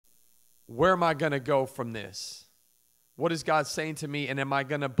where am I going to go from this? What is God saying to me, and am I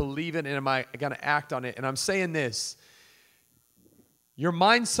going to believe it, and am I going to act on it? And I'm saying this. Your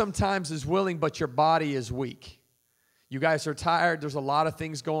mind sometimes is willing, but your body is weak. You guys are tired. There's a lot of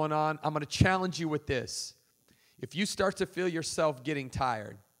things going on. I'm going to challenge you with this. If you start to feel yourself getting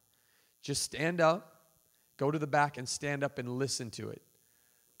tired, just stand up, go to the back, and stand up and listen to it.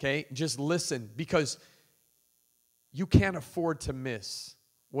 Okay? Just listen, because you can't afford to miss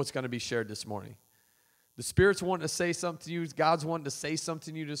what's going to be shared this morning. The Spirit's wanting to say something to you. God's wanting to say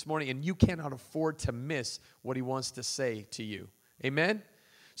something to you this morning, and you cannot afford to miss what He wants to say to you. Amen?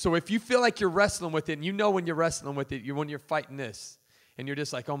 So if you feel like you're wrestling with it, and you know when you're wrestling with it, when you're fighting this, and you're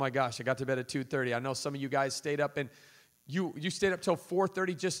just like, oh my gosh, I got to bed at 2:30. I know some of you guys stayed up, and you stayed up till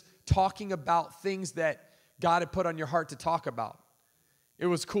 4:30 just talking about things that God had put on your heart to talk about. It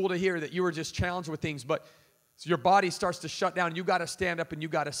was cool to hear that you were just challenged with things, but your body starts to shut down. You got to stand up, and you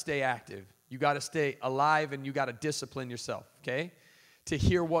got to stay active. You got to stay alive, and you got to discipline yourself, okay, to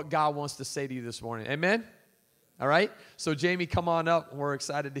hear what God wants to say to you this morning. Amen? All right? So, Jamie, come on up. We're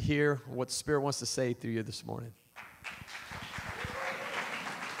excited to hear what the Spirit wants to say through you this morning.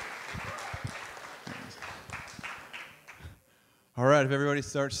 All right, if everybody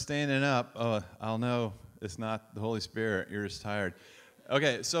starts standing up, I'll know it's not the Holy Spirit. You're just tired.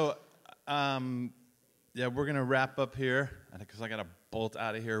 Okay, so, yeah, we're going to wrap up here because I got to bolt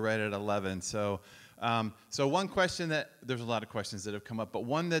out of here right at 11. So one question there's a lot of questions that have come up, but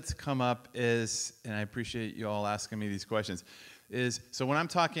one that's come up is, and I appreciate you all asking me these questions, is, so when I'm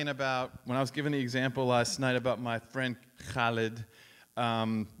talking about, when I was giving the example last night about my friend Khalid,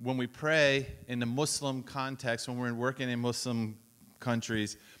 when we pray in the Muslim context, when we're working in Muslim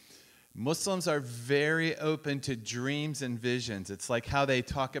countries, Muslims are very open to dreams and visions. It's like how they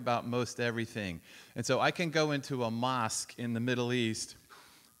talk about most everything. And so I can go into a mosque in the Middle East,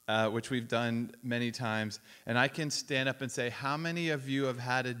 which we've done many times, and I can stand up and say, how many of you have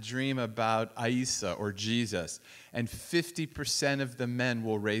had a dream about Isa or Jesus? And 50% of the men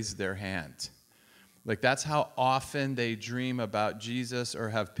will raise their hand. Like, that's how often they dream about Jesus or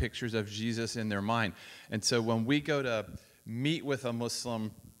have pictures of Jesus in their mind. And so when we go to meet with a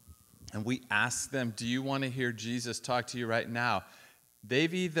Muslim and we ask them, do you want to hear Jesus talk to you right now?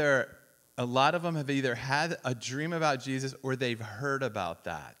 A lot of them have either had a dream about Jesus or they've heard about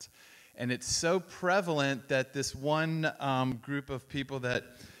that. And it's so prevalent that this one group of people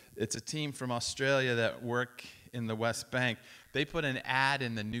it's a team from Australia that work in the West Bank, they put an ad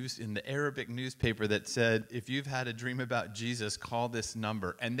in the Arabic newspaper that said, if you've had a dream about Jesus, call this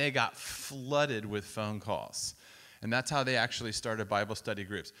number. And they got flooded with phone calls. And that's how they actually started Bible study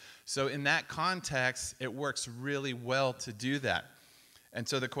groups. So in that context, it works really well to do that. And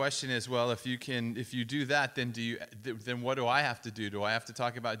so the question is, well, if you do that, then what do I have to do? Do I have to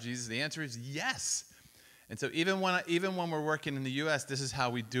talk about Jesus? The answer is yes. And so even when we're working in the U.S., this is how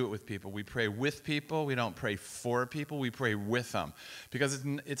we do it with people. We pray with people. We don't pray for people. We pray with them. Because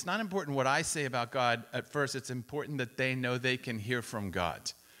it's not important what I say about God at first. It's important that they know they can hear from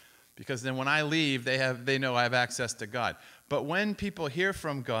God. Because then when I leave, they know I have access to God. But when people hear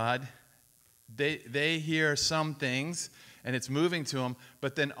from God, they hear some things, and it's moving to them,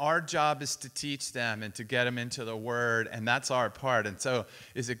 but then our job is to teach them and to get them into the Word, and that's our part. And so,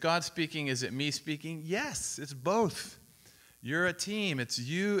 is it God speaking? Is it me speaking? Yes, it's both. You're a team. It's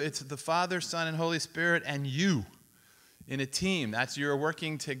you, it's the Father, Son, and Holy Spirit, and you in a team. You're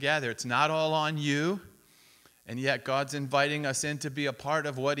working together. It's not all on you. And yet God's inviting us in to be a part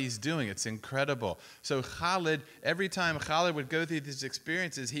of what He's doing. It's incredible. So Khalid, every time Khalid would go through these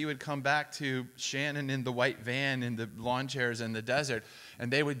experiences, he would come back to Shannon in the white van in the lawn chairs in the desert,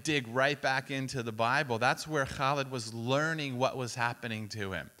 and they would dig right back into the Bible. That's where Khalid was learning what was happening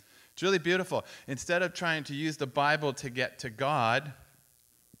to him. It's really beautiful. Instead of trying to use the Bible to get to God,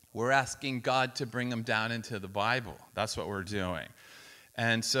 we're asking God to bring them down into the Bible. That's what we're doing.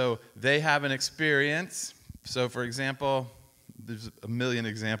 And so they have an experience. So, for example, there's a million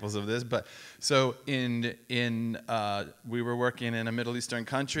examples of this, but so we were working in a Middle Eastern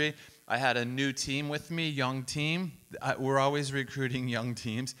country. I had a new team with me, young team. We're always recruiting young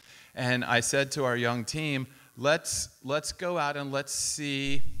teams, and I said to our young team, let's go out and let's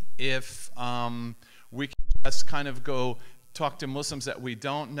see if we can just kind of go talk to Muslims that we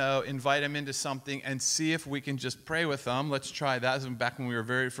don't know, invite them into something, and see if we can just pray with them. Let's try that. This was back when we were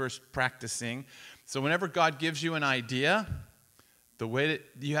very first practicing. So whenever God gives you an idea, the way that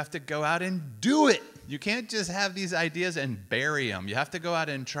you have to go out and do it. You can't just have these ideas and bury them. You have to go out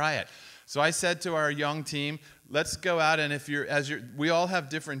and try it. So I said to our young team, let's go out, and we all have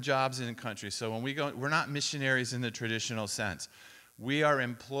different jobs in the country. So when we go, we're not missionaries in the traditional sense. we are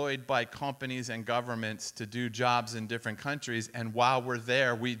employed by companies and governments to do jobs in different countries, and while we're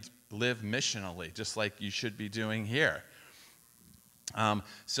there, we live missionally, just like you should be doing here.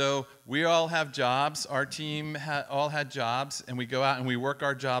 So we all have jobs. Our team all had jobs, and we go out and we work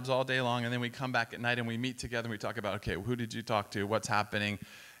our jobs all day long, and then we come back at night and we meet together and we talk about, okay, who did you talk to? What's happening?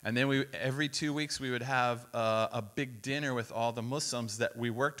 And then every 2 weeks we would have a big dinner with all the Muslims that we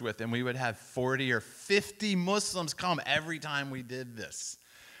worked with, and we would have 40 or 50 Muslims come every time we did this.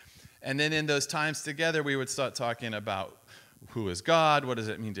 And then in those times together, we would start talking about who is God? What does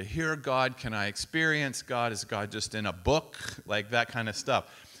it mean to hear God? Can I experience God? Is God just in a book? Like that kind of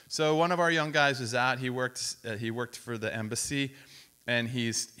stuff. So one of our young guys was out. He worked for the embassy, and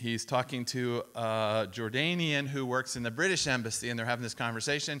he's talking to a Jordanian who works in the British embassy, and they're having this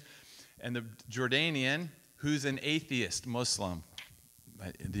conversation. And the Jordanian, who's an atheist Muslim,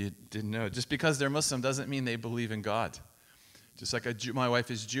 you didn't know, just because they're Muslim doesn't mean they believe in God. Just like my wife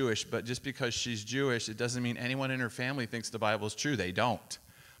is Jewish, but just because she's Jewish, it doesn't mean anyone in her family thinks the Bible is true. They don't.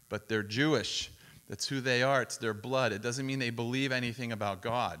 But they're Jewish. That's who they are. It's their blood. It doesn't mean they believe anything about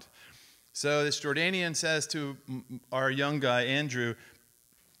God. So this Jordanian says to our young guy, Andrew,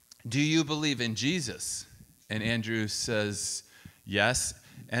 do you believe in Jesus? And Andrew says, yes.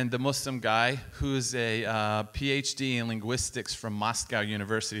 And the Muslim guy, who's a PhD in linguistics from Moscow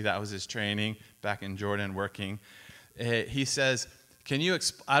University, that was his training back in Jordan working, he says, can you,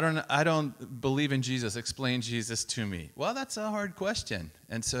 I don't believe in Jesus. Explain Jesus to me. Well, that's a hard question.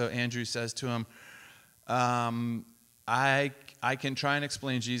 And so Andrew says to him, I can try and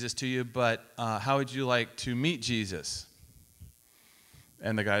explain Jesus to you, but how would you like to meet Jesus?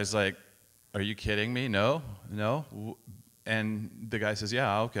 And the guy's like, are you kidding me? No. And the guy says,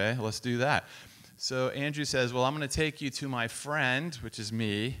 yeah, okay, let's do that. So Andrew says, well, I'm going to take you to my friend, which is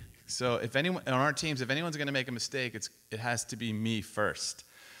me. So if anyone on our teams, if anyone's going to make a mistake, it has to be me first.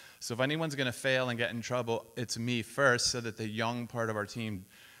 So if anyone's going to fail and get in trouble, it's me first, so that the young part of our team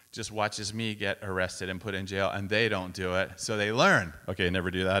just watches me get arrested and put in jail, and they don't do it. So they learn, okay,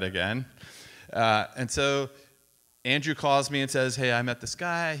 never do that again. And so Andrew calls me and says, hey, I met this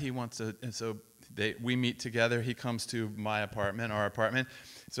guy. He wants to, and so we meet together. He comes to my apartment, our apartment.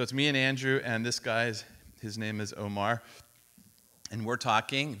 So it's me and Andrew, and this guy, his name is Omar. And we're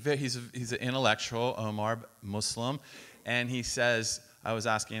talking. He's an intellectual, Omar, Muslim. And he says, I was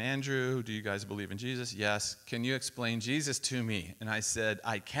asking Andrew, do you guys believe in Jesus? Yes. Can you explain Jesus to me? And I said,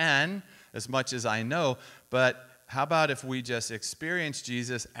 I can, as much as I know. But how about if we just experience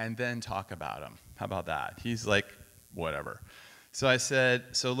Jesus and then talk about him? How about that? He's like, whatever. So I said,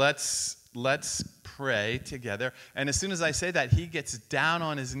 so let's pray together. And as soon as I say that, he gets down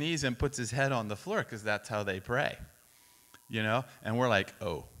on his knees and puts his head on the floor, because that's how they pray. You know, and we're like,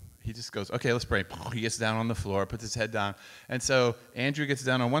 oh, he just goes, okay, let's pray. He gets down on the floor, puts his head down. And so Andrew gets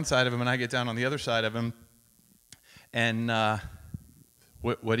down on one side of him, and I get down on the other side of him. And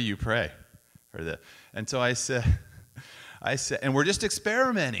what do you pray for this? And so I said, and we're just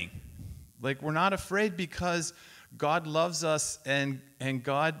experimenting. Like, we're not afraid, because God loves us, and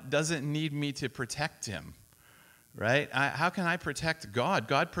God doesn't need me to protect him, right? How can I protect God?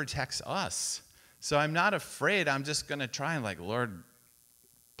 God protects us. So I'm not afraid. I'm just going to try and, like, Lord,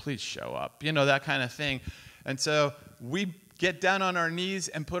 please show up. You know, that kind of thing. And so we get down on our knees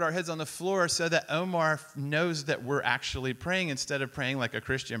and put our heads on the floor so that Omar knows that we're actually praying, instead of praying like a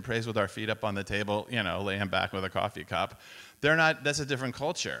Christian prays with our feet up on the table, you know, laying back with a coffee cup. That's a different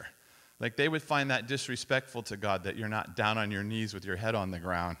culture. Like, they would find that disrespectful to God, that you're not down on your knees with your head on the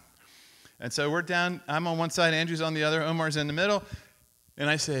ground. And so we're down. I'm on one side, Andrew's on the other, Omar's in the middle. And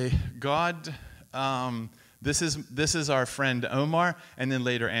I say, God, this is our friend Omar. And then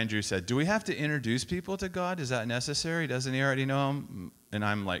later Andrew said, do we have to introduce people to God? Is that necessary? Doesn't he already know him? And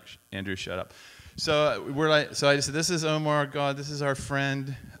I'm like, Andrew, shut up. So I just said, this is Omar, God, this is our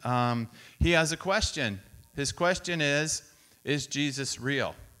friend. He has a question. His question is Jesus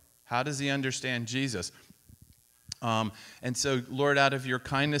real? How does he understand Jesus? And so, Lord, out of your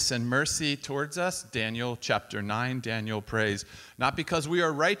kindness and mercy towards us, Daniel chapter 9, Daniel prays, not because we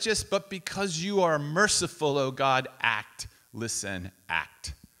are righteous, but because you are merciful, O God, act, listen,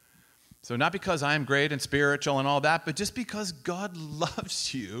 act. So not because I am great and spiritual and all that, but just because God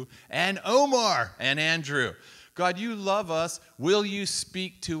loves you and Omar and Andrew. God, you love us. Will you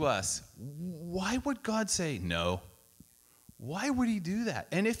speak to us? Why would God say no? Why would he do that?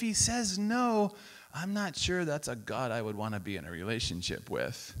 And if he says no, I'm not sure that's a God I would want to be in a relationship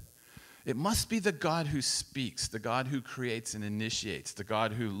with. It must be the God who speaks, the God who creates and initiates, the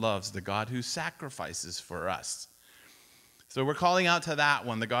God who loves, the God who sacrifices for us. So we're calling out to that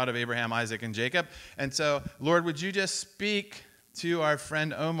one, the God of Abraham, Isaac, and Jacob. And so, Lord, would you just speak to our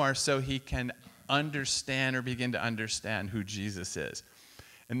friend Omar so he can understand or begin to understand who Jesus is.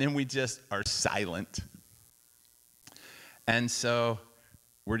 And then we just are silent. And so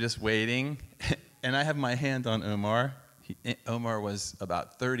we're just waiting. And I have my hand on Omar. Omar was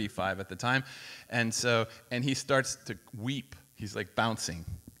about 35 at the time. And he starts to weep. He's like bouncing.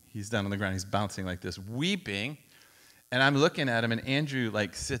 He's down on the ground. He's bouncing like this, weeping. And I'm looking at him, and Andrew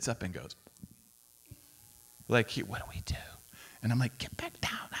like sits up and goes, like, what do we do? And I'm like, get back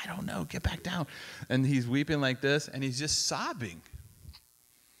down. I don't know. Get back down. And he's weeping like this, and he's just sobbing.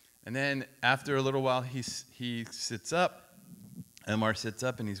 And then after a little while, he sits up. Omar sits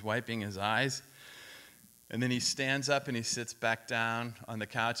up, and he's wiping his eyes. And then he stands up, and he sits back down on the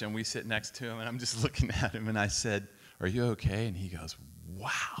couch, and we sit next to him. And I'm just looking at him, and I said, are you okay? And he goes,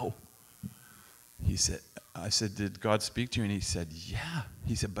 wow. I said, did God speak to you? And he said, yeah.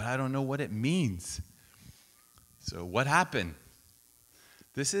 He said, but I don't know what it means. So what happened?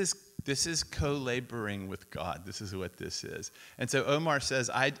 This is co-laboring with God. This is what this is. And so Omar says,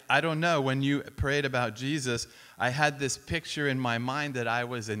 I don't know. When you prayed about Jesus, I had this picture in my mind that I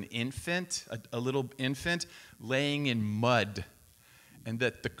was an infant, a little infant, laying in mud. And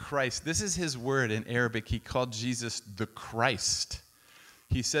that the Christ, this is his word in Arabic. He called Jesus the Christ.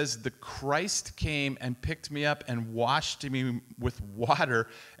 He says, the Christ came and picked me up and washed me with water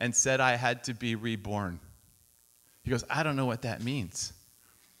and said I had to be reborn. He goes, I don't know what that means.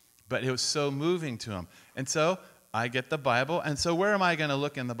 But it was so moving to him. And so I get the Bible. And so where am I going to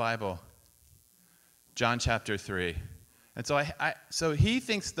look in the Bible? John chapter 3. And so so he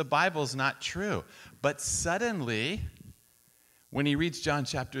thinks the Bible's not true. But suddenly, when he reads John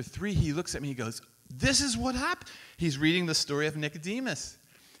chapter 3, he looks at me, he goes, this is what happened. He's reading the story of Nicodemus.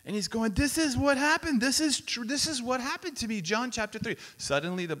 And he's going, this is what happened. This is true. This is what happened to me. John chapter 3.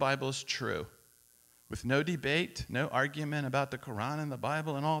 Suddenly the Bible is true. With no debate, no argument about the Quran and the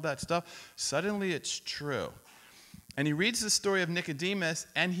Bible and all that stuff. Suddenly it's true. And he reads the story of Nicodemus,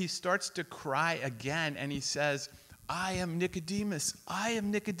 and he starts to cry again. And he says, I am Nicodemus. I am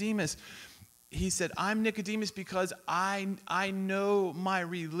Nicodemus. He said, I'm Nicodemus because I know my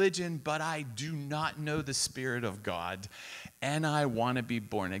religion, but I do not know the Spirit of God. And I want to be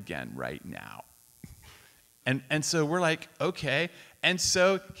born again right now. And so we're like, okay. And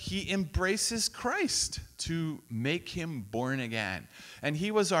so he embraces Christ to make him born again. And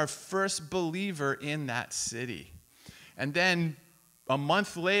he was our first believer in that city. And then a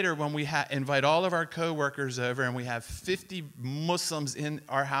month later, when we invite all of our coworkers over, and we have 50 Muslims in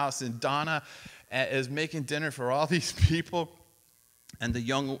our house, and Donna is making dinner for all these people, and the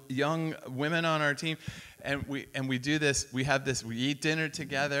young women on our team, and we do this. We eat dinner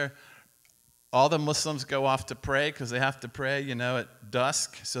together. All the Muslims go off to pray because they have to pray, at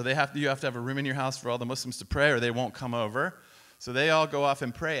dusk. So you have to have a room in your house for all the Muslims to pray, or they won't come over. So they all go off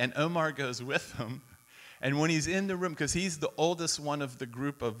and pray, and Omar goes with them. And when he's in the room, because he's the oldest one of the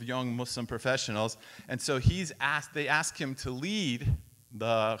group of young Muslim professionals, and so they ask him to lead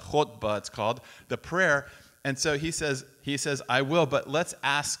the khutbah, it's called, the prayer. And so he says, I will, but let's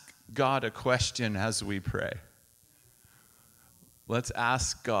ask God a question as we pray. Let's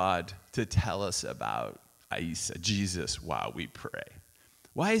ask God to tell us about Isa, Jesus, while we pray.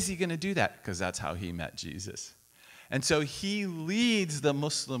 Why is he going to do that? Because that's how he met Jesus. And so he leads the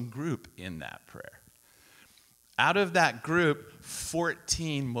Muslim group in that prayer. Out of that group,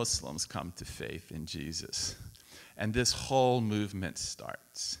 14 Muslims come to faith in Jesus. And this whole movement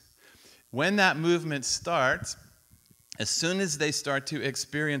starts. When that movement starts, as soon as they start to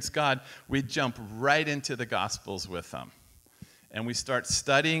experience God, we jump right into the Gospels with them. And we start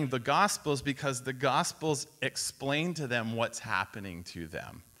studying the Gospels because the Gospels explain to them what's happening to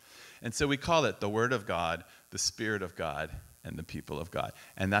them. And so we call it the Word of God, the Spirit of God, and the people of God.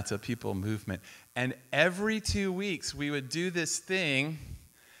 And that's a people movement. And every 2 weeks, we would do this thing,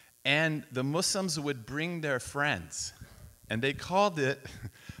 and the Muslims would bring their friends. And they called it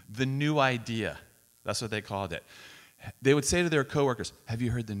the new idea. That's what they called it. They would say to their coworkers, have you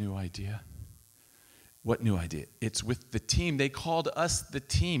heard the new idea? What new idea? It's with the team. They called us the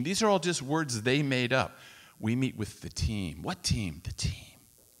team. These are all just words they made up. We meet with the team. What team? The team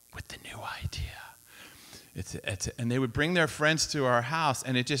with the new idea. And they would bring their friends to our house,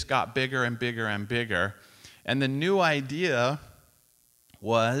 and it just got bigger and bigger and bigger. And the new idea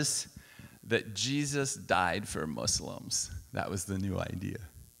was that Jesus died for Muslims. That was the new idea.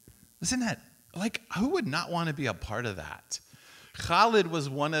 Isn't that, who would not want to be a part of that? Khalid was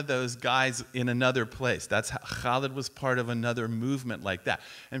one of those guys in another place. Khalid was part of another movement like that.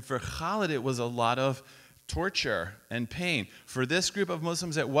 And for Khalid, it was a lot of torture and pain. For this group of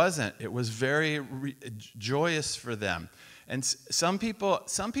Muslims, it wasn't. It was very joyous for them. And some people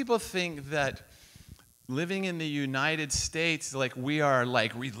think that living in the United States, like we are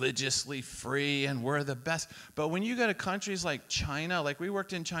like religiously free and we're the best. But when you go to countries like China, like we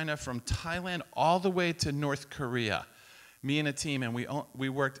worked in China from Thailand all the way to North Korea, me and a team, and we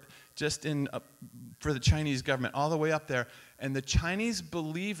worked just for the Chinese government all the way up there. And the Chinese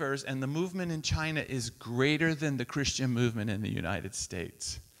believers and the movement in China is greater than the Christian movement in the United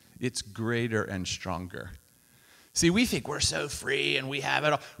States. It's greater and stronger. See, we think we're so free and we have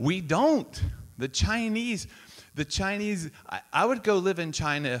it all. We don't. The Chinese, I would go live in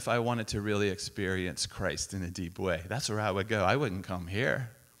China if I wanted to really experience Christ in a deep way. That's where I would go. I wouldn't come here.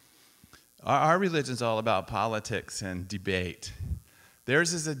 Our religion's all about politics and debate.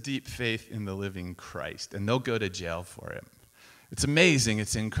 Theirs is a deep faith in the living Christ, and they'll go to jail for it. It's amazing.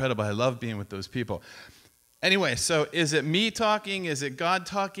 It's incredible. I love being with those people. Anyway, so is it me talking? Is it God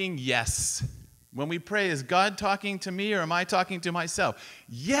talking? Yes. When we pray, is God talking to me or am I talking to myself?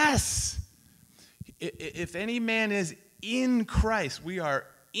 Yes. If any man is in Christ, we are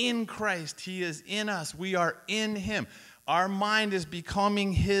in Christ. He is in us. We are in him. Our mind is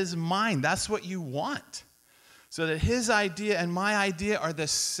becoming his mind. That's what you want. So that his idea and my idea are the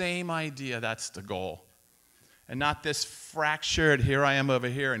same idea. That's the goal. And not this fractured, here I am over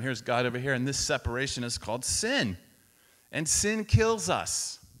here and here's God over here. And this separation is called sin. And sin kills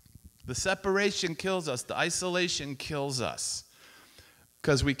us. The separation kills us. The isolation kills us.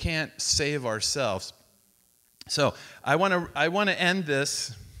 Because we can't save ourselves. So I want to end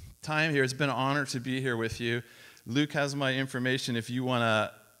this time here. It's been an honor to be here with you. Luke has my information. If you want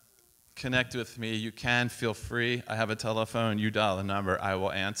to connect with me, you can. Feel free. I have a telephone. You dial the number. I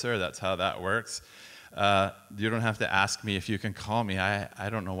will answer. That's how that works. You don't have to ask me if you can call me. I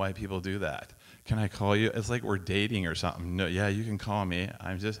don't know why people do that. Can I call you? It's like we're dating or something. No, yeah, you can call me.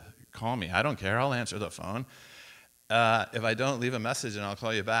 Call me. I don't care. I'll answer the phone. If I don't, leave a message and I'll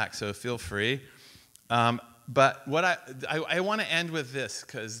call you back. So feel free. But what I want to end with this,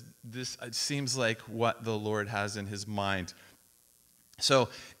 because this seems like what the Lord has in his mind. So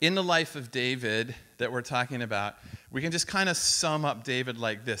in the life of David that we're talking about, we can just kind of sum up David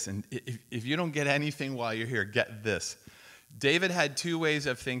like this. And if you don't get anything while you're here, get this. David had two ways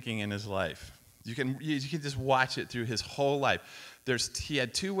of thinking in his life. You can just watch it through his whole life. He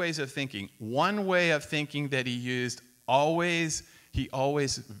had two ways of thinking. One way of thinking that he used, he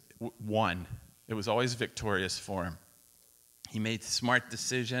always won. It was always victorious for him. He made smart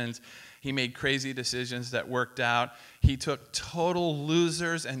decisions. He made crazy decisions that worked out. He took total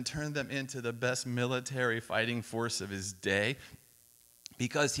losers and turned them into the best military fighting force of his day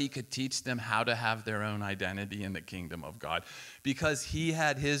because he could teach them how to have their own identity in the kingdom of God, because he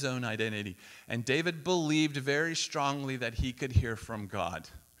had his own identity. And David believed very strongly that he could hear from God.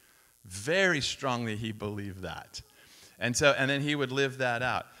 Very strongly he believed that. And then he would live that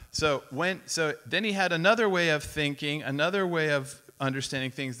out. So then he had another way of thinking, another way of understanding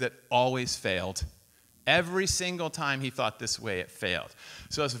things that always failed. Every single time he thought this way, it failed.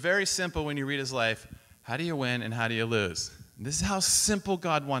 So it's very simple when you read his life. How do you win and how do you lose? And this is how simple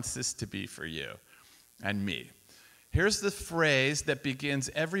God wants this to be for you and me. Here's the phrase that begins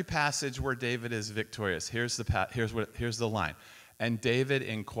every passage where David is victorious. Here's the line. And David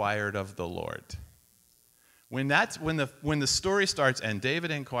inquired of the Lord. When the story starts and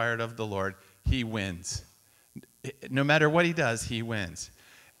David inquired of the Lord, he wins. No matter what he does, he wins.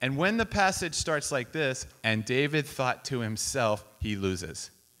 And when the passage starts like this, and David thought to himself, he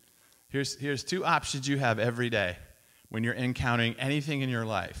loses. Here's two options you have every day when you're encountering anything in your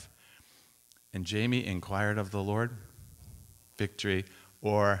life. And Jamie inquired of the Lord, victory,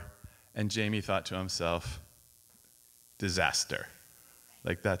 and Jamie thought to himself, disaster.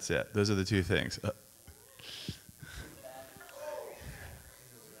 Like that's it. Those are the two things.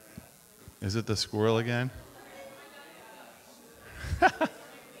 Is it the squirrel again?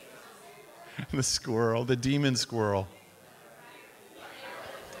 The squirrel, the demon squirrel.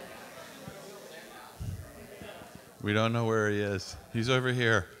 We don't know where he is. He's over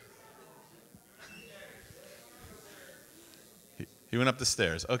here. He went up the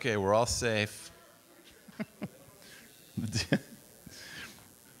stairs. Okay, we're all safe.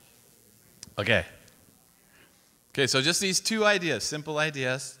 Okay, so just these two ideas, simple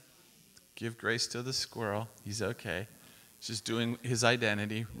ideas. Give grace to the squirrel. He's okay. He's just doing his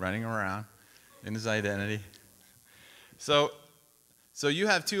identity, running around in his identity. So you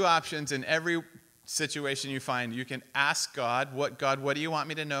have two options in every situation you find. You can ask God, what do you want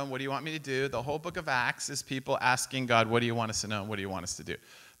me to know? What do you want me to do? The whole book of Acts is people asking God, what do you want us to know? What do you want us to do?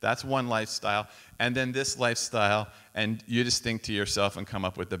 That's one lifestyle. And then this lifestyle, and you just think to yourself and come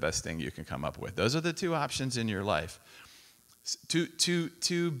up with the best thing you can come up with. Those are the two options in your life.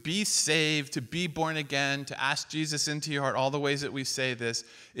 To be saved, to be born again, to ask Jesus into your heart, all the ways that we say this,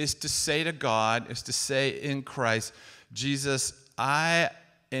 is to say to God, is to say in Christ, Jesus, I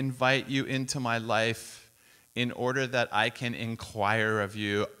invite you into my life in order that I can inquire of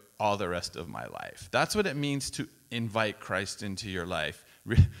you all the rest of my life. That's what it means to invite Christ into your life.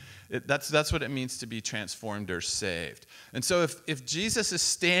 That's what it means to be transformed or saved. And so if Jesus is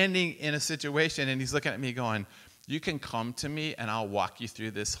standing in a situation and he's looking at me going, you can come to me and I'll walk you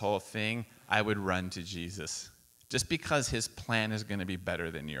through this whole thing, I would run to Jesus. Just because his plan is going to be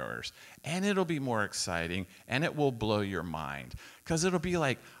better than yours. And it'll be more exciting, and it will blow your mind. Because it'll be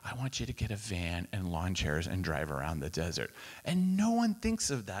like, I want you to get a van and lawn chairs and drive around the desert. And no one thinks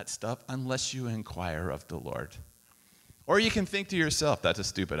of that stuff unless you inquire of the Lord. Or you can think to yourself, that's a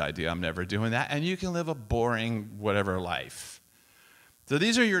stupid idea, I'm never doing that. And you can live a boring whatever life. So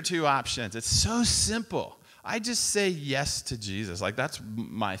these are your two options. It's so simple. I just say yes to Jesus. Like, that's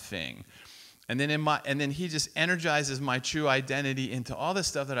my thing. And then he just energizes my true identity into all the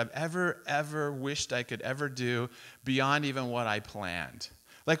stuff that I've ever wished I could ever do beyond even what I planned.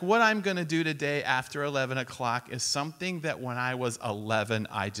 Like, what I'm going to do today after 11 o'clock is something that when I was 11,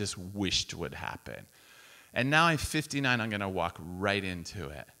 I just wished would happen. And now I'm 59, I'm going to walk right into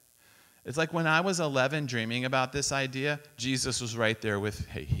it. It's like when I was 11 dreaming about this idea, Jesus was right there with,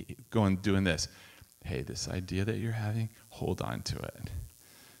 hey, doing this. Hey, this idea that you're having, hold on to it.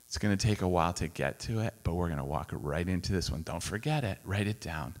 It's going to take a while to get to it, but we're going to walk right into this one. Don't forget it. Write it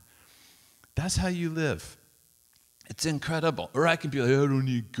down. That's how you live. It's incredible. Or I can be like, I don't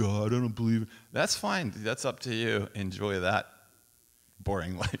need God. I don't believe it. That's fine. That's up to you. Enjoy that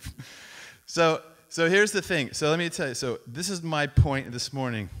boring life. So here's the thing. So let me tell you. So this is my point this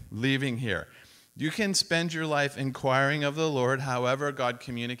morning, leaving here. You can spend your life inquiring of the Lord, however God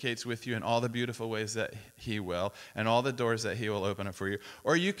communicates with you in all the beautiful ways that he will, and all the doors that he will open up for you.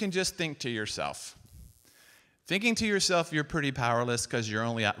 Or you can just think to yourself. Thinking to yourself, you're pretty powerless because your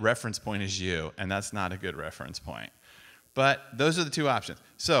only reference point is you, and that's not a good reference point. But those are the two options.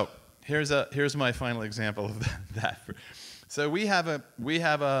 So here's my final example of that. So we have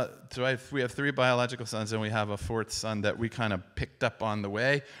three biological sons, and we have a fourth son that we kind of picked up on the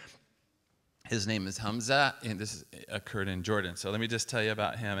way. His name is Hamza, and this occurred in Jordan. So let me just tell you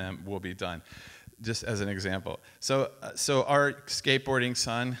about him, and we'll be done, just as an example. So our skateboarding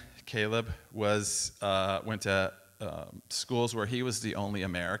son, Caleb, went to schools where he was the only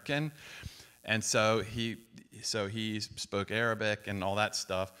American, and so he spoke Arabic and all that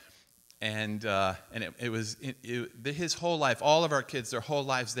stuff. And his whole life, all of our kids, their whole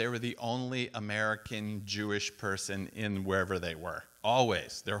lives, they were the only American Jewish person in wherever they were,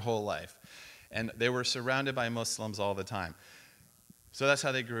 always, their whole life. And they were surrounded by Muslims all the time. So that's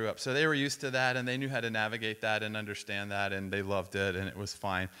how they grew up. So they were used to that, and they knew how to navigate that and understand that, and they loved it, and it was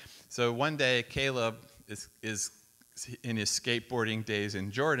fine. So one day, Caleb is in his skateboarding days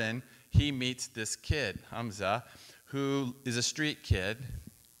in Jordan. He meets this kid, Hamza, who is a street kid,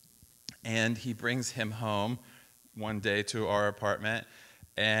 and he brings him home one day to our apartment,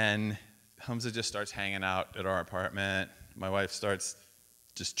 and Hamza just starts hanging out at our apartment. My wife starts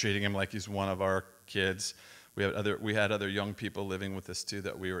just treating him like he's one of our kids. We had other young people living with us too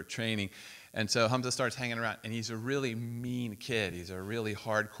that we were training. And so Hamza starts hanging around, and he's a really mean kid. He's a really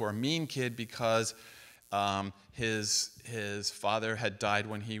hardcore mean kid because his father had died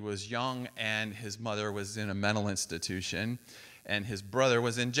when he was young, and his mother was in a mental institution, and his brother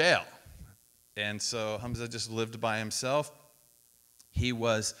was in jail. And so Hamza just lived by himself. He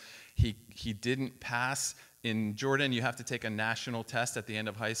didn't pass. In Jordan, you have to take a national test at the end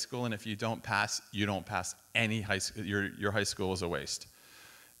of high school, and if you don't pass, you don't pass any high school. Your high school is a waste.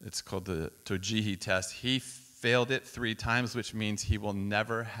 It's called the Tojihi test. He failed it 3 times, which means he will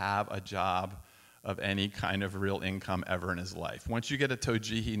never have a job of any kind of real income ever in his life. Once you get a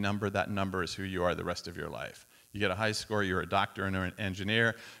Tojihi number, that number is who you are the rest of your life. You get a high score, you're a doctor and an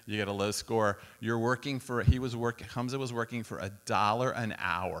engineer. You get a low score, Hamza was working for $1 an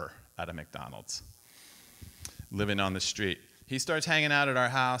hour at a McDonald's, living on the street. He starts hanging out at our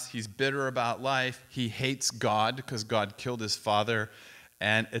house. He's bitter about life. He hates God because God killed his father.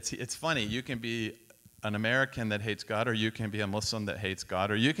 And it's funny. You can be an American that hates God, or you can be a Muslim that hates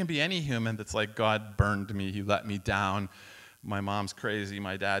God, or you can be any human that's like, God burned me. He let me down. My mom's crazy.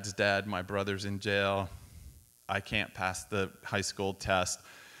 My dad's dead. My brother's in jail. I can't pass the high school test.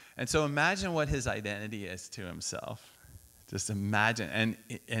 And so imagine what his identity is to himself. Just imagine.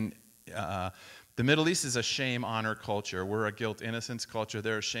 And the Middle East is a shame-honor culture. We're a guilt-innocence culture.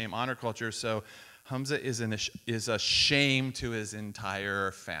 They're a shame-honor culture. So Hamza is a shame to his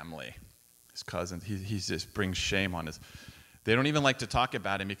entire family. His cousin, he just brings shame on They don't even like to talk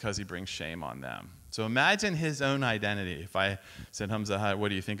about him because he brings shame on them. So imagine his own identity. If I said, Hamza, what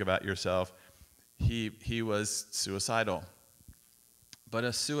do you think about yourself? He was suicidal. But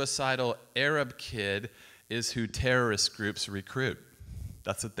a suicidal Arab kid is who terrorist groups recruit.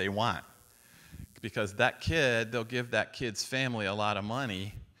 That's what they want. Because that kid, they'll give that kid's family a lot of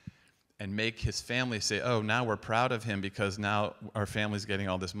money and make his family say, oh, now we're proud of him because now our family's getting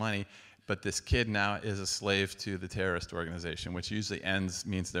all this money. But this kid now is a slave to the terrorist organization, which usually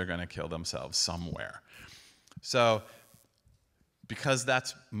means they're going to kill themselves somewhere. So because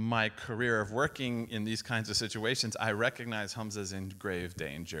that's my career of working in these kinds of situations, I recognize Hamza's in grave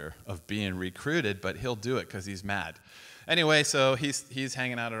danger of being recruited, but he'll do it because he's mad. Anyway, so he's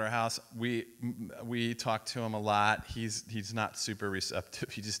hanging out at our house. We talk to him a lot. He's not super receptive.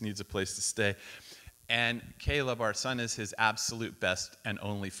 He just needs a place to stay. And Caleb, our son, is his absolute best and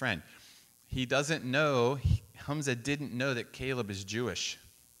only friend. He doesn't know, Hamza didn't know that Caleb is Jewish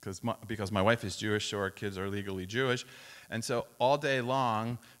because my wife is Jewish, so our kids are legally Jewish. And so all day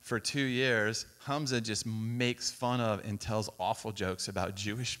long, for 2 years, Hamza just makes fun of and tells awful jokes about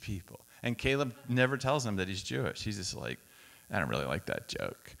Jewish people. And Caleb never tells him that he's Jewish. He's just like, I don't really like that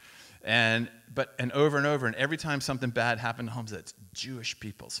joke. And over and over, and every time something bad happened to Hamza, it's Jewish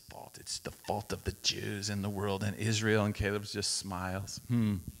people's fault. It's the fault of the Jews in the world and Israel. And Caleb just smiles.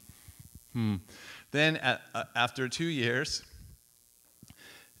 Then after 2 years,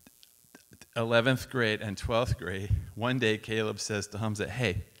 11th grade and 12th grade, one day Caleb says to Hamza,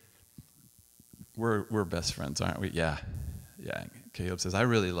 hey, we're best friends, aren't we? Yeah. Caleb says, I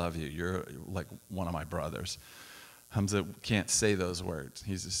really love you. You're like one of my brothers. Hamza can't say those words.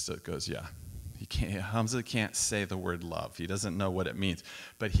 He just goes, yeah. Hamza can't say the word love. He doesn't know what it means.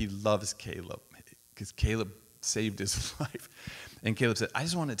 But he loves Caleb because Caleb saved his life. And Caleb said, I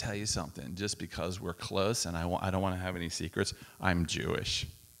just want to tell you something. Just because we're close and I don't want to have any secrets, I'm Jewish.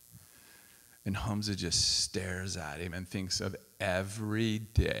 And Hamza just stares at him and thinks of every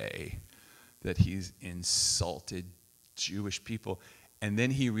day that he's insulted Jewish people. And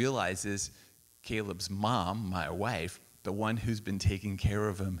then he realizes Caleb's mom, my wife, the one who's been taking care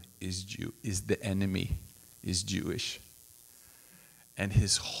of him, is the enemy, is Jewish. And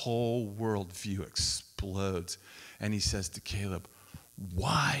his whole worldview explodes. And he says to Caleb,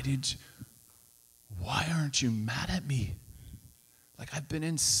 why aren't you mad at me? Like, I've been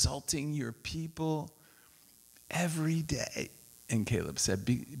insulting your people every day. And Caleb said,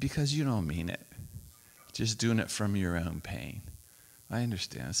 because you don't mean it. Just doing it from your own pain. I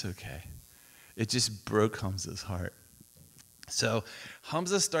understand, it's okay. It just broke Hamza's heart. So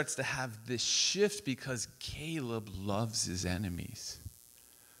Hamza starts to have this shift because Caleb loves his enemies.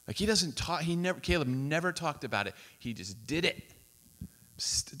 Like, he doesn't talk, Caleb never talked about it. He just did it.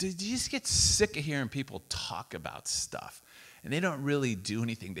 Did you just get sick of hearing people talk about stuff? And they don't really do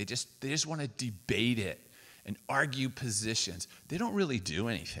anything. They just want to debate it and argue positions. They don't really do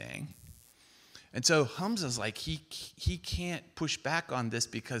anything. And so Hamza's like, he can't push back on this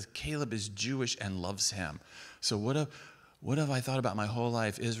because Caleb is Jewish and loves him. So what have I thought about my whole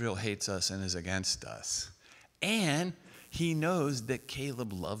life? Israel hates us and is against us. And he knows that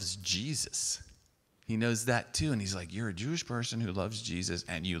Caleb loves Jesus. He knows that too. And he's like, you're a Jewish person who loves Jesus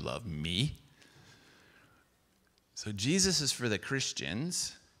and you love me? So Jesus is for the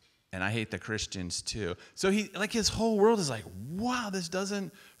Christians, and I hate the Christians too. So his whole world is like, wow, this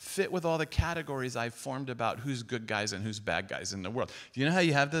doesn't fit with all the categories I've formed about who's good guys and who's bad guys in the world. Do you know how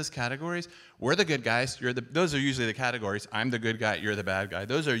you have those categories? We're the good guys. Those are usually the categories. I'm the good guy. You're the bad guy.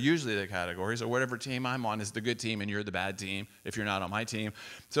 Those are usually the categories. Or whatever team I'm on is the good team, and you're the bad team if you're not on my team.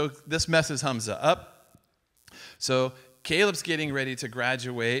 So this messes Hamza up. So Caleb's getting ready to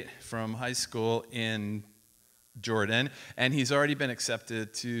graduate from high school in Jordan, and he's already been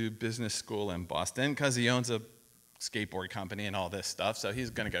accepted to business school in Boston because he owns a skateboard company and all this stuff, so he's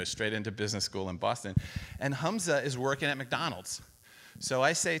going to go straight into business school in Boston. And Hamza is working at McDonald's. So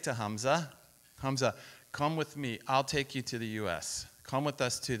I say to Hamza, come with me. I'll take you to the U.S. Come with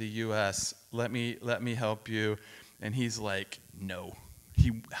us to the U.S. Let me help you. And he's like, no.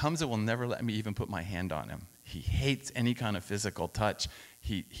 Hamza will never let me even put my hand on him. He hates any kind of physical touch.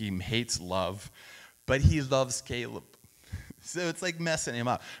 He hates love. But he loves Caleb. So it's like messing him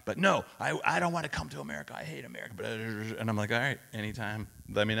up. But no, I don't want to come to America. I hate America. And I'm like, all right, anytime,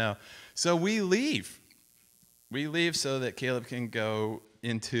 let me know. So we leave. We leave so that Caleb can go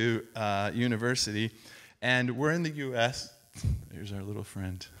into university. And we're in the U.S. Here's our little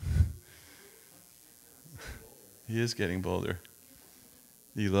friend. He is getting bolder.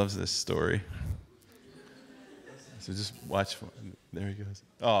 He loves this story. So just watch. There he goes.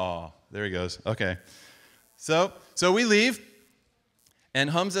 Oh, there he goes. Okay. So we leave. And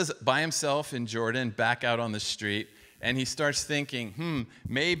Hamza's by himself in Jordan, back out on the street, and he starts thinking,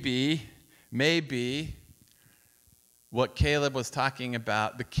 maybe what Caleb was talking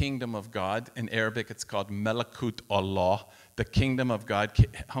about, the kingdom of God. In Arabic, it's called Melekut Allah, the kingdom of God.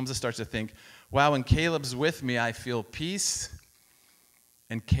 Hamza starts to think, wow, when Caleb's with me, I feel peace.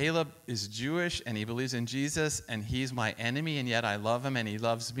 And Caleb is Jewish, and he believes in Jesus, and he's my enemy, and yet I love him, and he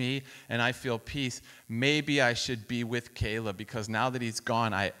loves me, and I feel peace. Maybe I should be with Caleb, because now that he's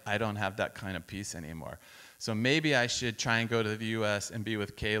gone, I don't have that kind of peace anymore. So maybe I should try and go to the U.S. and be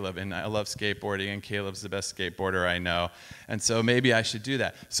with Caleb. And I love skateboarding, and Caleb's the best skateboarder I know. And so maybe I should do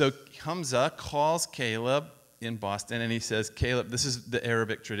that. So Hamza calls Caleb in Boston, and he says, Caleb, this is the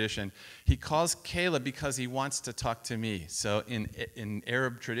Arabic tradition. He calls Caleb because he wants to talk to me. So in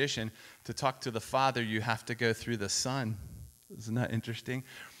Arab tradition, to talk to the father, you have to go through the son. Isn't that interesting?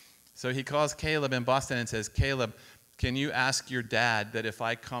 So he calls Caleb in Boston and says, Caleb, can you ask your dad that if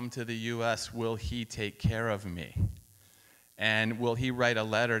I come to the U.S., will he take care of me? And will he write a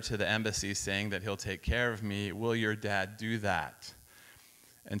letter to the embassy saying that he'll take care of me? Will your dad do that?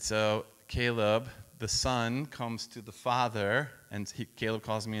 And so Caleb, the son, comes to the father, and Caleb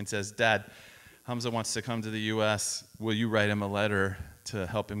calls me and says, Dad, Hamza wants to come to the U.S. Will you write him a letter to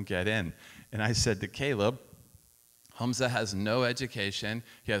help him get in? And I said to Caleb, Hamza has no education.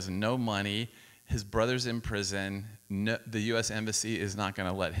 He has no money. His brother's in prison. No, the U.S. Embassy is not going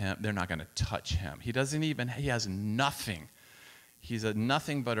to let him. They're not going to touch him. He has nothing. He's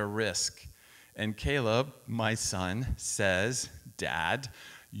nothing but a risk. And Caleb, my son, says, Dad,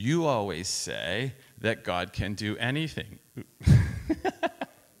 you always say that God can do anything.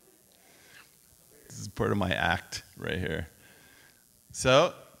 This is part of my act right here.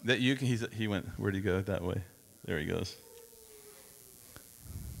 So that you can, he went, where'd he go? That way. There he goes.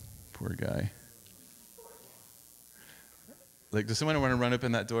 Poor guy. Like, does someone want to run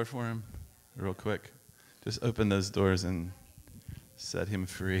open that door for him real quick? Just open those doors and set him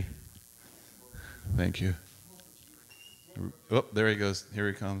free. Thank you. Oh, there he goes. Here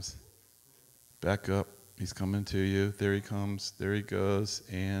he comes. Back up. He's coming to you. There he comes. There he goes.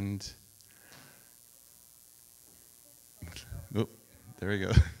 And oh, there we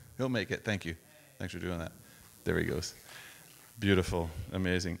go. He'll make it. Thank you. Thanks for doing that. There he goes. Beautiful.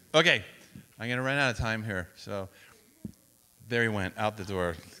 Amazing. Okay. I'm going to run out of time here. So there he went, out the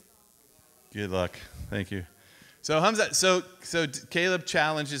door. Good luck. Thank you. So Hamza, so Caleb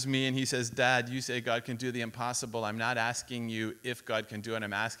challenges me, and he says, Dad, you say God can do the impossible. I'm not asking you if God can do it.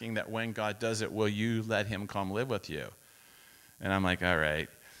 I'm asking that when God does it, will you let him come live with you? And I'm like, all right.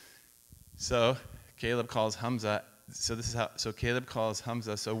 So Caleb calls Hamza. So Caleb calls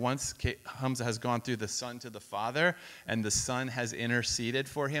Hamza. So once Hamza has gone through the son to the father, and the son has interceded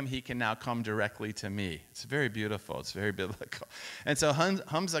for him, he can now come directly to me. It's very beautiful. It's very biblical. And so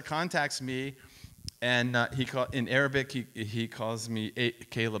Hamza contacts me, and in Arabic he calls me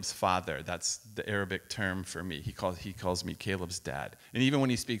Caleb's father. That's the Arabic term for me. He calls me Caleb's dad. And even when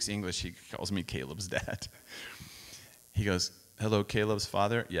he speaks English, he calls me Caleb's dad. He goes, hello, Caleb's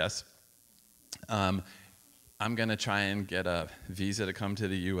father? Yes. I'm going to try and get a visa to come to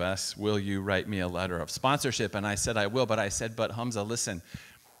the U.S. Will you write me a letter of sponsorship? And I said, I will. But I said, but Hamza, listen,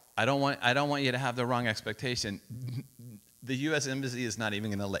 I don't want you to have the wrong expectation. The U.S. Embassy is not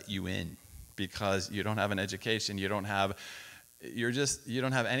even going to let you in because you don't have an education. You don't have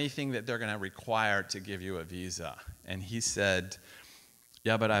anything that they're going to require to give you a visa. And he said,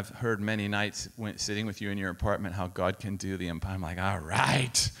 yeah, but I've heard many nights sitting with you in your apartment how God can do the impossible. I'm like, all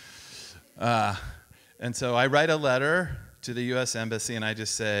right. And so I write a letter to the U.S. Embassy, and I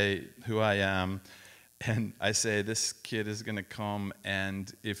just say who I am. And I say, this kid is going to come,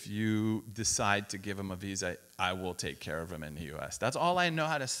 and if you decide to give him a visa, I will take care of him in the U.S. That's all I know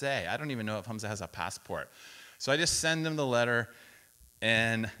how to say. I don't even know if Hamza has a passport. So I just send him the letter,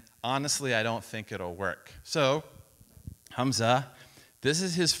 and honestly, I don't think it'll work. So Hamza, this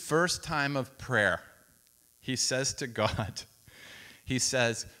is his first time of prayer. He says to God, he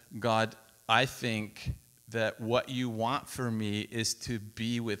says, God, I think that what you want for me is to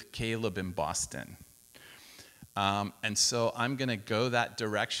be with Caleb in Boston. And so I'm going to go that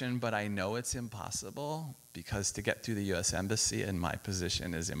direction, but I know it's impossible because to get through the U.S. Embassy in my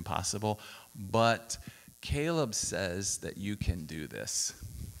position is impossible. But Caleb says that you can do this.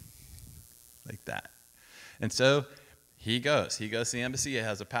 Like that. And so he goes to the embassy. He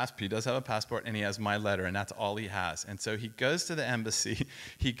has a passport. He does have a passport, and he has my letter, and that's all he has. And so he goes to the embassy.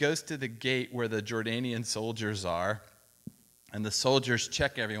 He goes to the gate where the Jordanian soldiers are, and the soldiers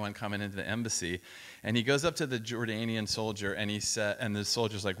check everyone coming into the embassy. And he goes up to the Jordanian soldier, and the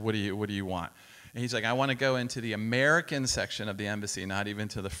soldier's like, "What do you want?" And he's like, I want to go into the American section of the embassy, not even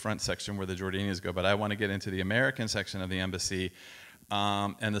to the front section where the Jordanians go, but I want to get into the American section of the embassy.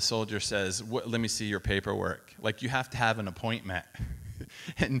 And the soldier says, let me see your paperwork. Like, you have to have an appointment.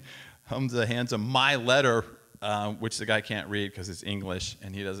 And Hamza hands him my letter, which the guy can't read because it's English,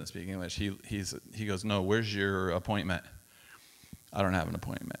 and he doesn't speak English. He goes, no, where's your appointment? I don't have an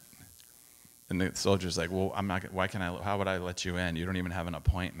appointment. And the soldier's like, well, how would I let you in? You don't even have an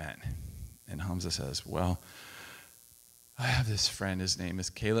appointment. And Hamza says, well, I have this friend, his name is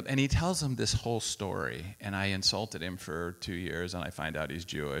Caleb, and he tells him this whole story, and I insulted him for 2 years, and I find out he's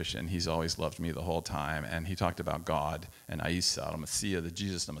Jewish, and he's always loved me the whole time, and he talked about God, and Isa, al-Messiah, the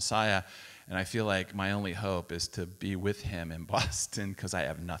Jesus, the Messiah, and I feel like my only hope is to be with him in Boston because I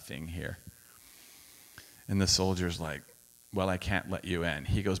have nothing here. And the soldier's like, well, I can't let you in.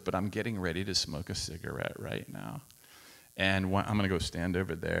 He goes, but I'm getting ready to smoke a cigarette right now. And I'm going to go stand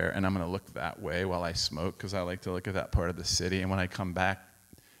over there, and I'm going to look that way while I smoke because I like to look at that part of the city. And when I come back,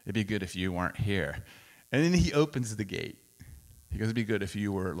 it'd be good if you weren't here. And then he opens the gate. He goes, it'd be good if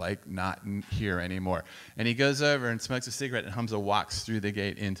you were, like, not here anymore. And he goes over and smokes a cigarette, and Hamza walks through the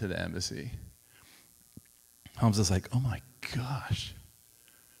gate into the embassy. Hamza's like, oh, my gosh.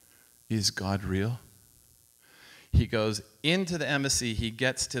 Is God real? He goes into the embassy. He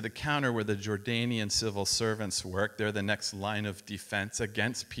gets to the counter where the Jordanian civil servants work. They're the next line of defense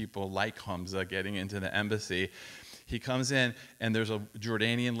against people like Hamza getting into the embassy. He comes in, and there's a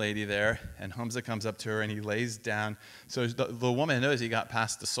Jordanian lady there, and Hamza comes up to her, and he lays down. So the woman knows he got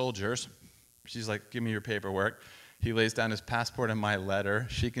past the soldiers. She's like, give me your paperwork. He lays down his passport and my letter.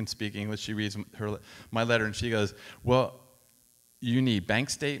 She can speak English. She reads my letter, and she goes, well, you need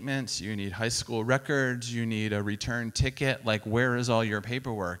bank statements, you need high school records, you need a return ticket. Like, where is all your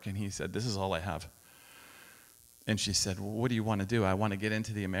paperwork? And he said, this is all I have. And she said, well, what do you want to do? I want to get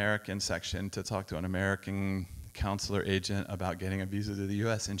into the American section to talk to an American consular agent about getting a visa to the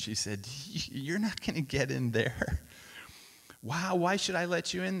U.S. And she said, you're not going to get in there. Wow, why should I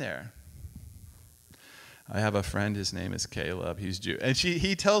let you in there? I have a friend, his name is Caleb, he's Jew. And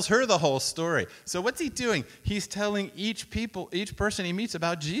he tells her the whole story. So what's he doing? He's telling each person he meets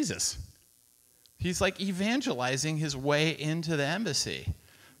about Jesus. He's like evangelizing his way into the embassy.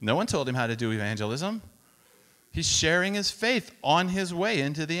 No one told him how to do evangelism. He's sharing his faith on his way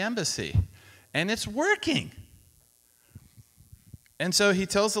into the embassy. And it's working. And so he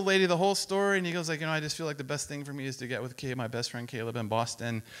tells the lady the whole story, and he goes like, I just feel like the best thing for me is to get with my best friend Caleb in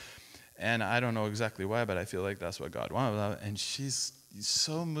Boston. And I don't know exactly why, but I feel like that's what God wanted. And she's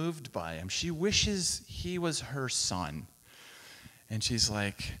so moved by him. She wishes he was her son. And she's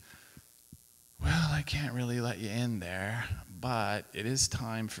like, well, I can't really let you in there, but it is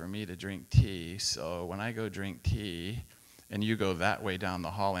time for me to drink tea. So when I go drink tea, and you go that way down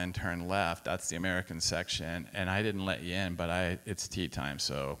the hall and turn left, that's the American section. And I didn't let you in, but it's tea time,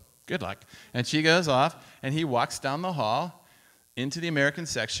 so good luck. And she goes off, and he walks down the hall into the American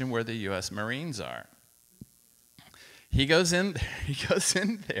section where the U.S. Marines are. He goes in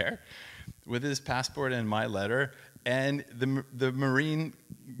there with his passport and my letter, and the Marine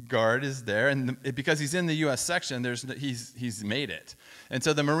guard is there, and because he's in the U.S. section, he's made it. And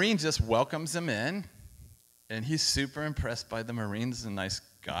so the Marine just welcomes him in, and he's super impressed by the Marines, a nice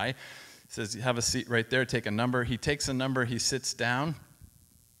guy. Says, have a seat right there, take a number. He takes a number, he sits down,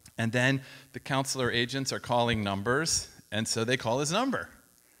 and then the consular agents are calling numbers, and so they call his number.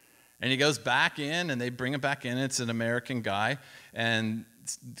 And he goes back in, and they bring him back in. It's an American guy. And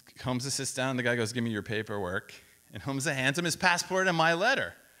Hamza sits down, and the guy goes, give me your paperwork. And Hamza hands him his passport and my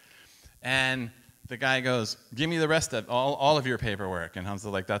letter. And the guy goes, give me the rest of all of your paperwork. And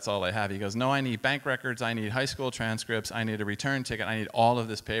Hamza's like, that's all I have. He goes, no, I need bank records. I need high school transcripts. I need a return ticket. I need all of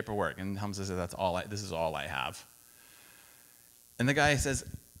this paperwork. And Hamza says, this is all I have. And the guy says,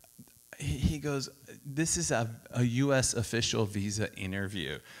 he goes, this is a U.S. official visa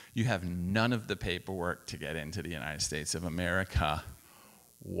interview. You have none of the paperwork to get into the United States of America.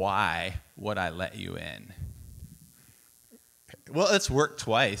 Why would I let you in? Well, it's worked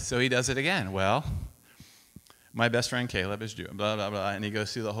twice, so he does it again. Well, my best friend Caleb is Jew, blah, blah, blah. And he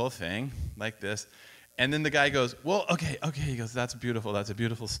goes through the whole thing like this. And then the guy goes, well, okay. He goes, that's beautiful. That's a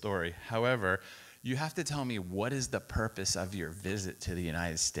beautiful story. However, you have to tell me, what is the purpose of your visit to the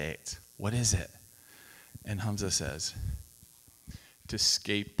United States? What is it? And Hamza says, to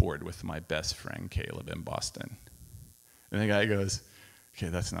skateboard with my best friend Caleb in Boston. And the guy goes, okay,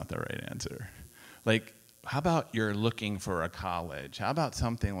 that's not the right answer. Like, how about you're looking for a college? How about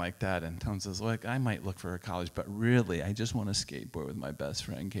something like that? And Hamza's like, I might look for a college, but really, I just want to skateboard with my best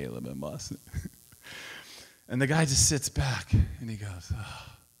friend Caleb in Boston. And the guy just sits back, and he goes, oh.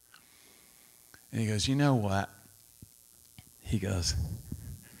 And he goes, you know what? He goes,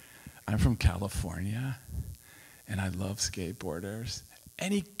 I'm from California, and I love skateboarders.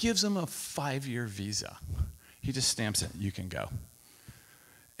 And he gives him a 5-year visa. He just stamps it, you can go.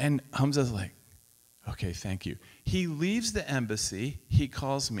 And Hamza's like, okay, thank you. He leaves the embassy. He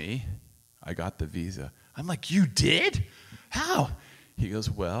calls me. I got the visa. I'm like, you did? How? He goes,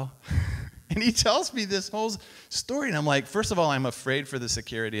 well, and he tells me this whole story. And I'm like, first of all, I'm afraid for the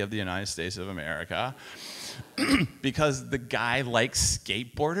security of the United States of America because the guy likes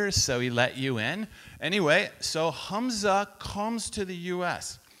skateboarders, so he let you in. Anyway, so Hamza comes to the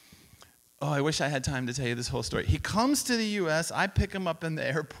U.S. Oh, I wish I had time to tell you this whole story. He comes to the U.S. I pick him up in the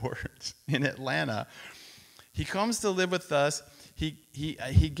airport in Atlanta. He comes to live with us.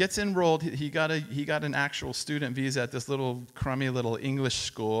 He gets enrolled. He got an actual student visa at this little crummy little English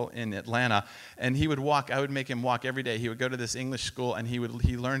school in Atlanta. And he would walk. I would make him walk every day. He would go to this English school, and he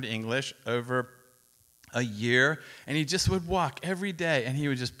learned English over a year. And he just would walk every day, and he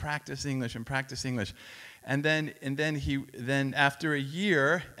would just practice English and practice English. And then after a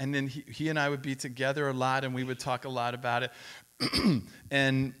year, and then he and I would be together a lot, and we would talk a lot about it.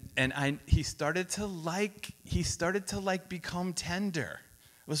 He started to become tender.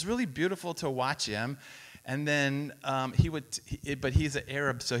 It was really beautiful to watch him. And then but he's an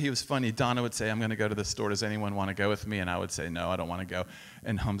Arab, so he was funny. Donna would say, I'm going to go to the store. Does anyone want to go with me? And I would say, no, I don't want to go.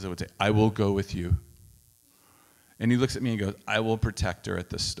 And Hamza would say, I will go with you. And he looks at me and goes, I will protect her at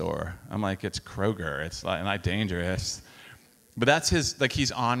the store. I'm like, it's Kroger. It's not dangerous. But that's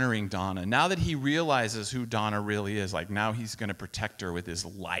he's honoring Donna. Now that he realizes who Donna really is, now he's going to protect her with his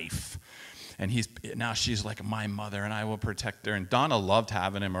life. And now she's like my mother, and I will protect her. And Donna loved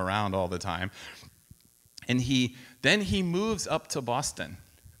having him around all the time. And then he moves up to Boston.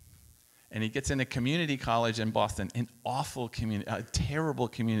 And he gets into community college in Boston, a terrible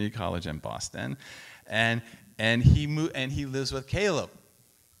community college in Boston. And he lives with Caleb.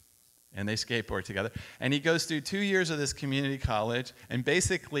 And they skateboard together. And he goes through 2 years of this community college. And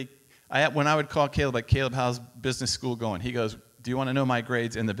basically, when I would call Caleb, like, Caleb, how's business school going? He goes, do you want to know my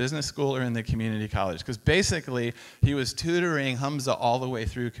grades in the business school or in the community college? Because basically, he was tutoring Hamza all the way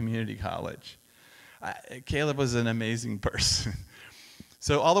through community college. Caleb was an amazing person.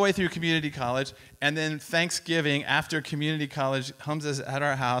 So all the way through community college. And then Thanksgiving, after community college, Hamza's at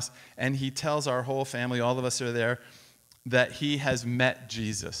our house. And he tells our whole family, all of us are there, that he has met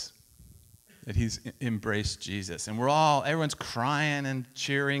Jesus. That he's embraced Jesus. And everyone's crying and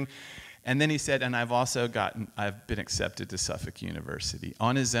cheering. And then he said, and I've been accepted to Suffolk University.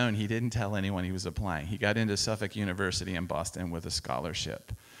 On his own, he didn't tell anyone he was applying. He got into Suffolk University in Boston with a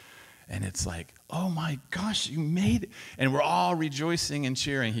scholarship. And it's like, oh my gosh, you made it. And we're all rejoicing and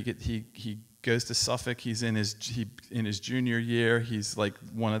cheering. He goes to Suffolk. He's in his junior year. He's like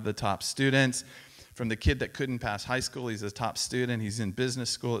one of the top students. From the kid that couldn't pass high school, he's a top student. He's in business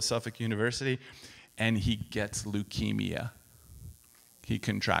school at Suffolk University, and he gets leukemia. He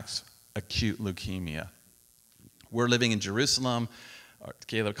contracts acute leukemia. We're living in Jerusalem.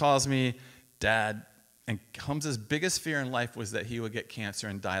 Caleb calls me, Dad, and Hamza's biggest fear in life was that he would get cancer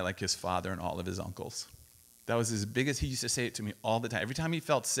and die like his father and all of his uncles. That was his biggest. He used to say it to me all the time. Every time he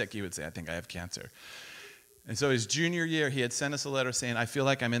felt sick, he would say, I think I have cancer. And so his junior year, he had sent us a letter saying, I feel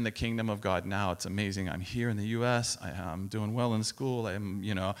like I'm in the kingdom of God now. It's amazing. I'm here in the U.S. I'm doing well in school.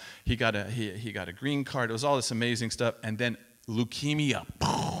 He got a green card. It was all this amazing stuff. And then leukemia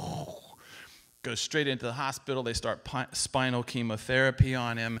goes straight into the hospital. They start spinal chemotherapy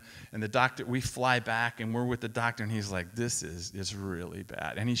on him. And the doctor, we fly back, and we're with the doctor, and he's like, this is really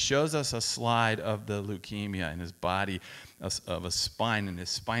bad. And he shows us a slide of the leukemia in his body, of a spine, and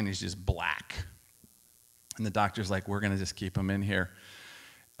his spine is just black. And the doctor's like, we're going to just keep him in here.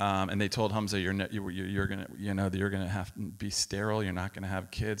 And they told Hamza, you're going to have to be sterile. You're not going to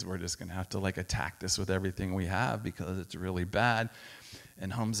have kids. We're just going to have to attack this with everything we have because it's really bad.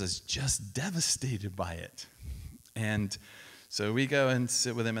 And Hamza's just devastated by it. And so we go and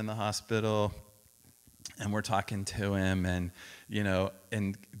sit with him in the hospital, and we're talking to him, and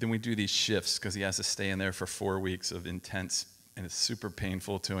then we do these shifts because he has to stay in there for 4 weeks of intense, and it's super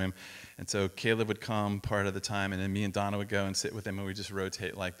painful to him. And so Caleb would come part of the time, and then me and Donna would go and sit with him, and we just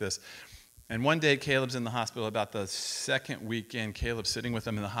rotate like this. And one day, Caleb's in the hospital. About the second weekend, Caleb's sitting with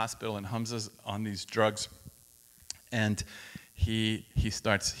him in the hospital, and Hamza's on these drugs. And he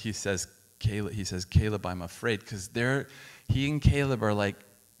says, Caleb, I'm afraid, because he and Caleb are like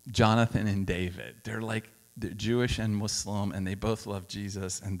Jonathan and David. They're Jewish and Muslim, and they both love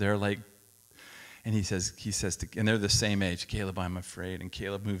Jesus, and they're like. And he says, and they're the same age. Caleb, I'm afraid. And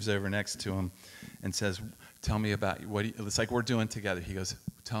Caleb moves over next to him and says, tell me about what it's like we're doing together. He goes,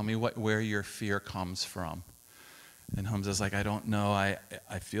 Tell me where your fear comes from. And Hamza's like, I don't know. I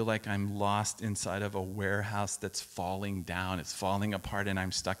feel like I'm lost inside of a warehouse that's falling down. It's falling apart, and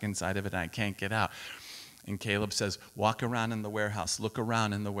I'm stuck inside of it, and I can't get out. And Caleb says, walk around in the warehouse. Look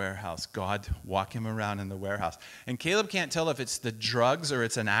around in the warehouse. God, walk him around in the warehouse. And Caleb can't tell if it's the drugs or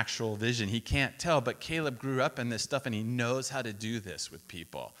it's an actual vision. He can't tell, but Caleb grew up in this stuff, and he knows how to do this with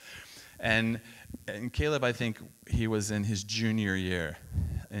people. And Caleb, I think he was in his junior year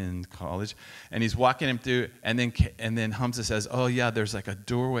in college, and he's walking him through, and then Hamza says, oh yeah, there's like a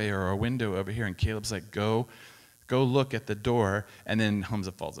doorway or a window over here, and Caleb's like, go look at the door, and then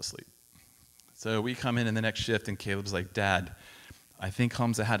Hamza falls asleep. So we come in the next shift, and Caleb's like, Dad, I think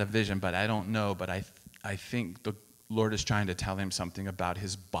Hamza had a vision, but I don't know, but I think the Lord is trying to tell him something about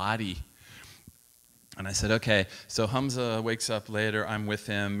his body. And I said, okay. So Hamza wakes up later. I'm with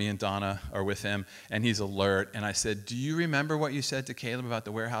him. Me and Donna are with him, and he's alert. And I said, do you remember what you said to Caleb about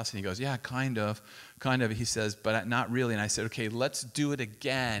the warehouse? And he goes, yeah, kind of. He says, but not really. And I said, okay, let's do it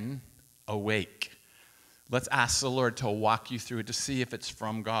again awake. Let's ask the Lord to walk you through it to see if it's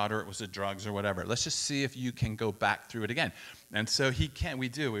from God or it was the drugs or whatever. Let's just see if you can go back through it again. And so we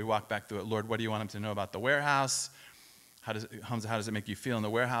do. We walk back through it. Lord, what do you want him to know about the warehouse? Hamza, how does it make you feel in the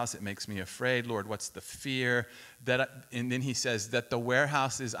warehouse? It makes me afraid. Lord, what's the fear? And then he says that the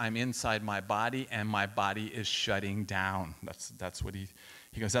warehouse is I'm inside my body and my body is shutting down. That's what he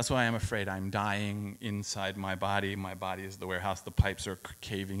goes, that's why I'm afraid. I'm dying inside my body. My body is the warehouse. The pipes are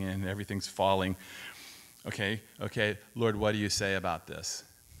caving in. Everything's falling. Okay, Lord, what do you say about this?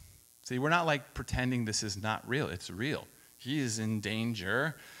 See, we're not like pretending this is not real. It's real. He is in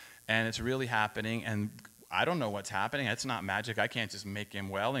danger, and it's really happening, and I don't know what's happening. It's not magic. I can't just make him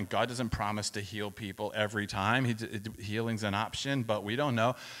well, and God doesn't promise to heal people every time. Healing's an option, but we don't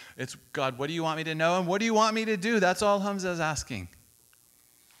know. It's, God, what do you want me to know, and what do you want me to do? That's all Hamza's asking.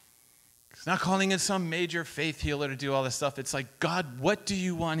 He's not calling in some major faith healer to do all this stuff. It's like, God, what do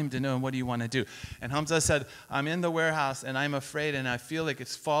you want him to know and what do you want to do? And Hamza said, I'm in the warehouse and I'm afraid and I feel like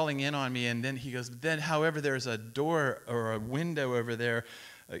it's falling in on me. And then he goes, however, there's a door or a window over there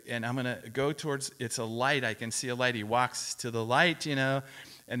and I'm going to go towards, it's a light. I can see a light. He walks to the light, and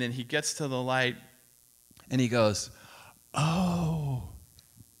then he gets to the light and he goes, oh,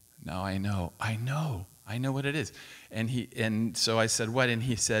 now I know what it is. And so I said, what? And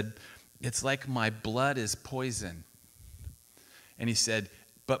he said, it's like my blood is poison. And he said,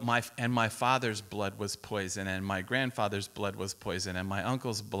 but my father's blood was poison, and my grandfather's blood was poison, and my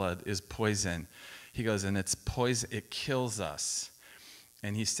uncle's blood is poison. He goes, and it's poison, it kills us.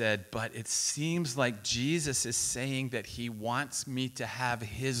 And he said, but it seems like Jesus is saying that he wants me to have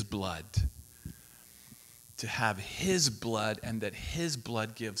his blood. To have his blood, and that his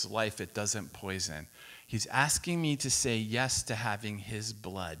blood gives life, it doesn't poison. He's asking me to say yes to having his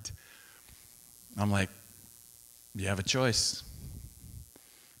blood. I'm like, you have a choice.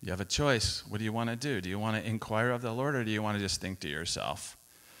 You have a choice. What do you want to do? Do you want to inquire of the Lord, or do you want to just think to yourself?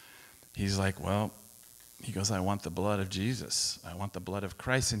 He's like, well, he goes, I want the blood of Jesus. I want the blood of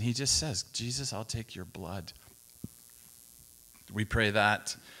Christ. And he just says, Jesus, I'll take your blood. We pray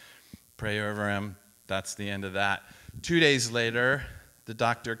over him. That's the end of that. 2 days later, the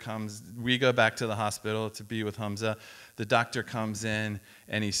doctor comes. We go back to the hospital to be with Hamza. The doctor comes in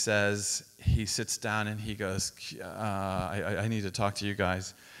and he sits down and he goes, I need to talk to you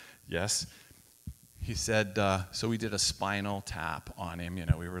guys. Yes. He said, so we did a spinal tap on him.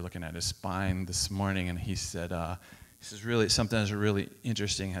 We were looking at his spine this morning, and he said, really, something really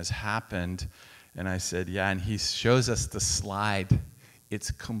interesting has happened. And I said, yeah. And he shows us the slide.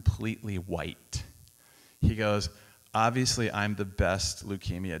 It's completely white. He goes, obviously, I'm the best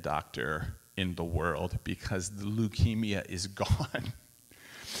leukemia doctor in the world because the leukemia is gone.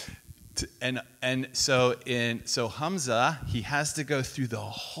 So Hamza, he has to go through the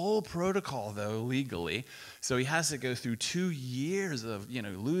whole protocol, though, legally. So he has to go through 2 years of,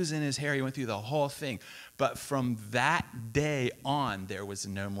 losing his hair. He went through the whole thing. But from that day on, there was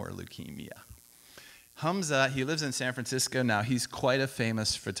no more leukemia. Hamza, he lives in San Francisco now. He's quite a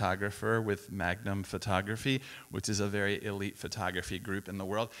famous photographer with Magnum Photography, which is a very elite photography group in the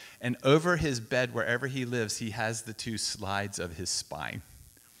world. And over his bed, wherever he lives, he has the 2 slides of his spine.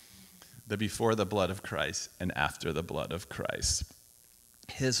 The before the blood of Christ and after the blood of Christ.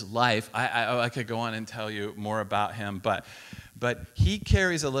 His life, I could go on and tell you more about him, but he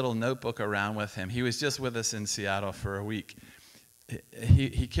carries a little notebook around with him. He was just with us in Seattle for a week.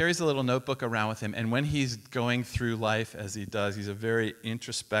 He carries a little notebook around with him, and when he's going through life, as he does, he's a very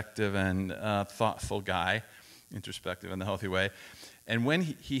introspective and thoughtful guy, introspective in the healthy way. And when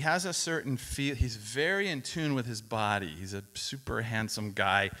he has a certain feel, he's very in tune with his body. He's a super handsome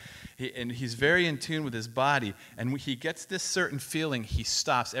guy, and he's very in tune with his body. And when he gets this certain feeling, he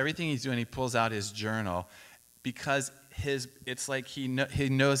stops everything he's doing. He pulls out his journal because it's like he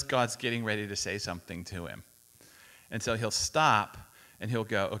knows God's getting ready to say something to him. And so he'll stop and he'll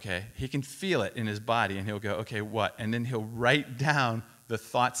go, okay, he can feel it in his body, and he'll go, okay, what? And then he'll write down the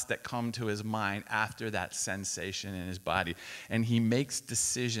thoughts that come to his mind after that sensation in his body. And he makes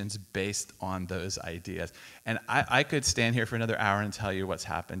decisions based on those ideas. And I could stand here for another hour and tell you what's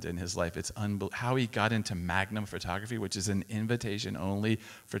happened in his life. It's how he got into Magnum Photography, which is an invitation-only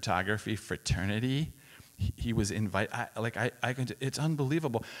photography fraternity. He was invited. It's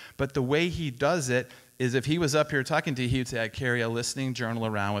unbelievable. But the way he does it is, if he was up here talking to you, he would say, I carry a listening journal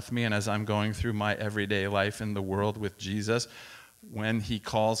around with me, and as I'm going through my everyday life in the world with Jesus, when he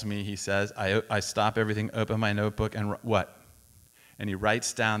calls me, he says, I stop everything, open my notebook, and what? And he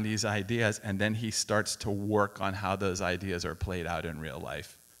writes down these ideas, and then he starts to work on how those ideas are played out in real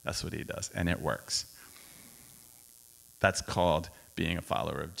life. That's what he does, and it works. That's called being a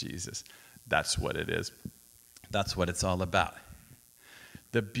follower of Jesus. That's what it is. That's what it's all about.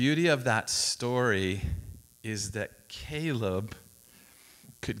 The beauty of that story is that Caleb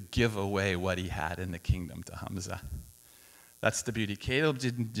could give away what he had in the kingdom to Hamza. That's the beauty. Caleb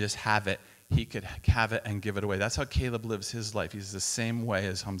didn't just have it. He could have it and give it away. That's how Caleb lives his life. He's the same way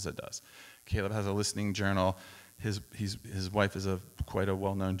as Hamza does. Caleb has a listening journal. His wife is quite a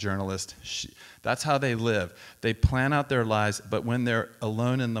well-known journalist. That's how they live. They plan out their lives, but when they're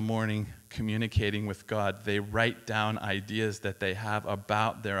alone in the morning communicating with God, they write down ideas that they have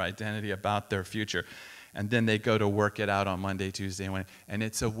about their identity, about their future. And then they go to work it out on Monday, Tuesday, and Wednesday. And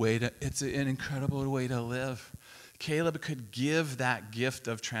it's an incredible way to live. Caleb could give that gift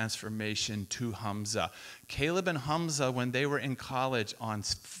of transformation to Hamza. Caleb and Hamza, when they were in college on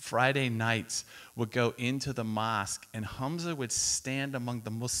Friday nights, would go into the mosque, and Hamza would stand among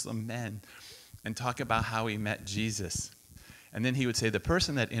the Muslim men and talk about how he met Jesus. And then he would say, the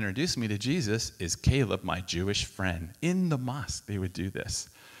person that introduced me to Jesus is Caleb, my Jewish friend. In the mosque, they would do this.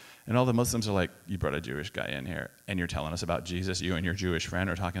 And all the Muslims are like, you brought a Jewish guy in here, and you're telling us about Jesus? You and your Jewish friend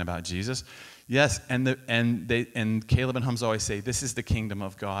are talking about Jesus? Yes, and Caleb and Hamza always say, this is the kingdom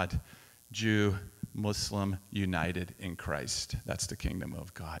of God. Jew, Muslim, united in Christ. That's the kingdom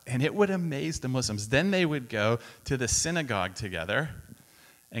of God. And it would amaze the Muslims. Then they would go to the synagogue together,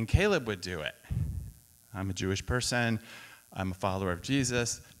 and Caleb would do it. I'm a Jewish person. I'm a follower of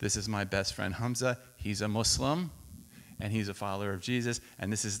Jesus. This is my best friend Hamza. He's a Muslim, and he's a follower of Jesus,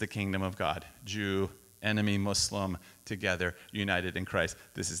 and this is the kingdom of God. Jew, enemy, Muslim, together, united in Christ.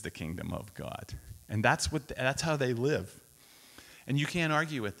 This is the kingdom of God. And that's how they live. And you can't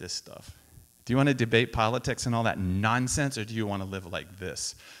argue with this stuff. Do you want to debate politics and all that nonsense, or do you want to live like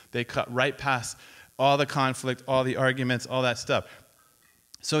this? They cut right past all the conflict, all the arguments, all that stuff.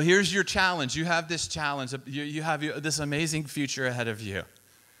 So here's your challenge. You have this challenge. You have this amazing future ahead of you.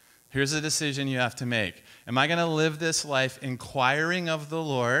 Here's a decision you have to make. Am I going to live this life inquiring of the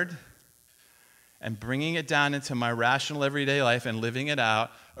Lord and bringing it down into my rational everyday life and living it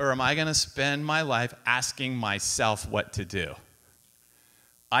out, or am I going to spend my life asking myself what to do?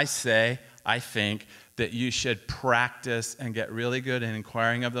 I think that you should practice and get really good in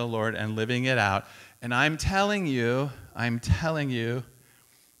inquiring of the Lord and living it out. And I'm telling you,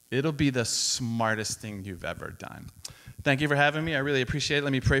 it'll be the smartest thing you've ever done. Thank you for having me. I really appreciate it.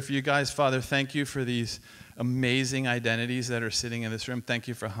 Let me pray for you guys. Father, thank you for these amazing identities that are sitting in this room. Thank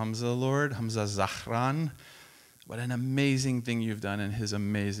you for Hamza, Lord, Hamza Zahran. What an amazing thing you've done in his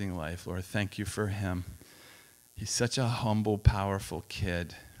amazing life, Lord. Thank you for him. He's such a humble, powerful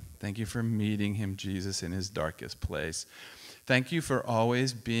kid. Thank you for meeting him, Jesus, in his darkest place. Thank you for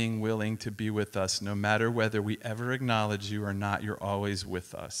always being willing to be with us, no matter whether we ever acknowledge you or not, you're always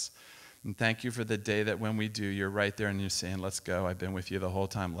with us. And thank you for the day that when we do, you're right there and you're saying, let's go. I've been with you the whole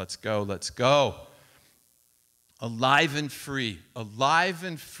time. Let's go. Let's go. Alive and free. Alive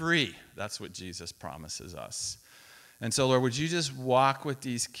and free. That's what Jesus promises us. And so, Lord, would you just walk with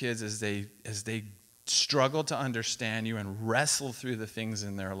these kids as they struggle to understand you and wrestle through the things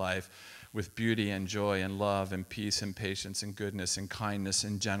in their life with beauty and joy and love and peace and patience and goodness and kindness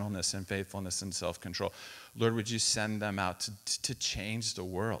and gentleness and faithfulness and self-control. Lord, would you send them out to change the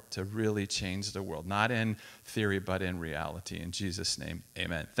world, to really change the world, not in theory but in reality. In Jesus' name,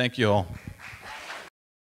 amen. Thank you all.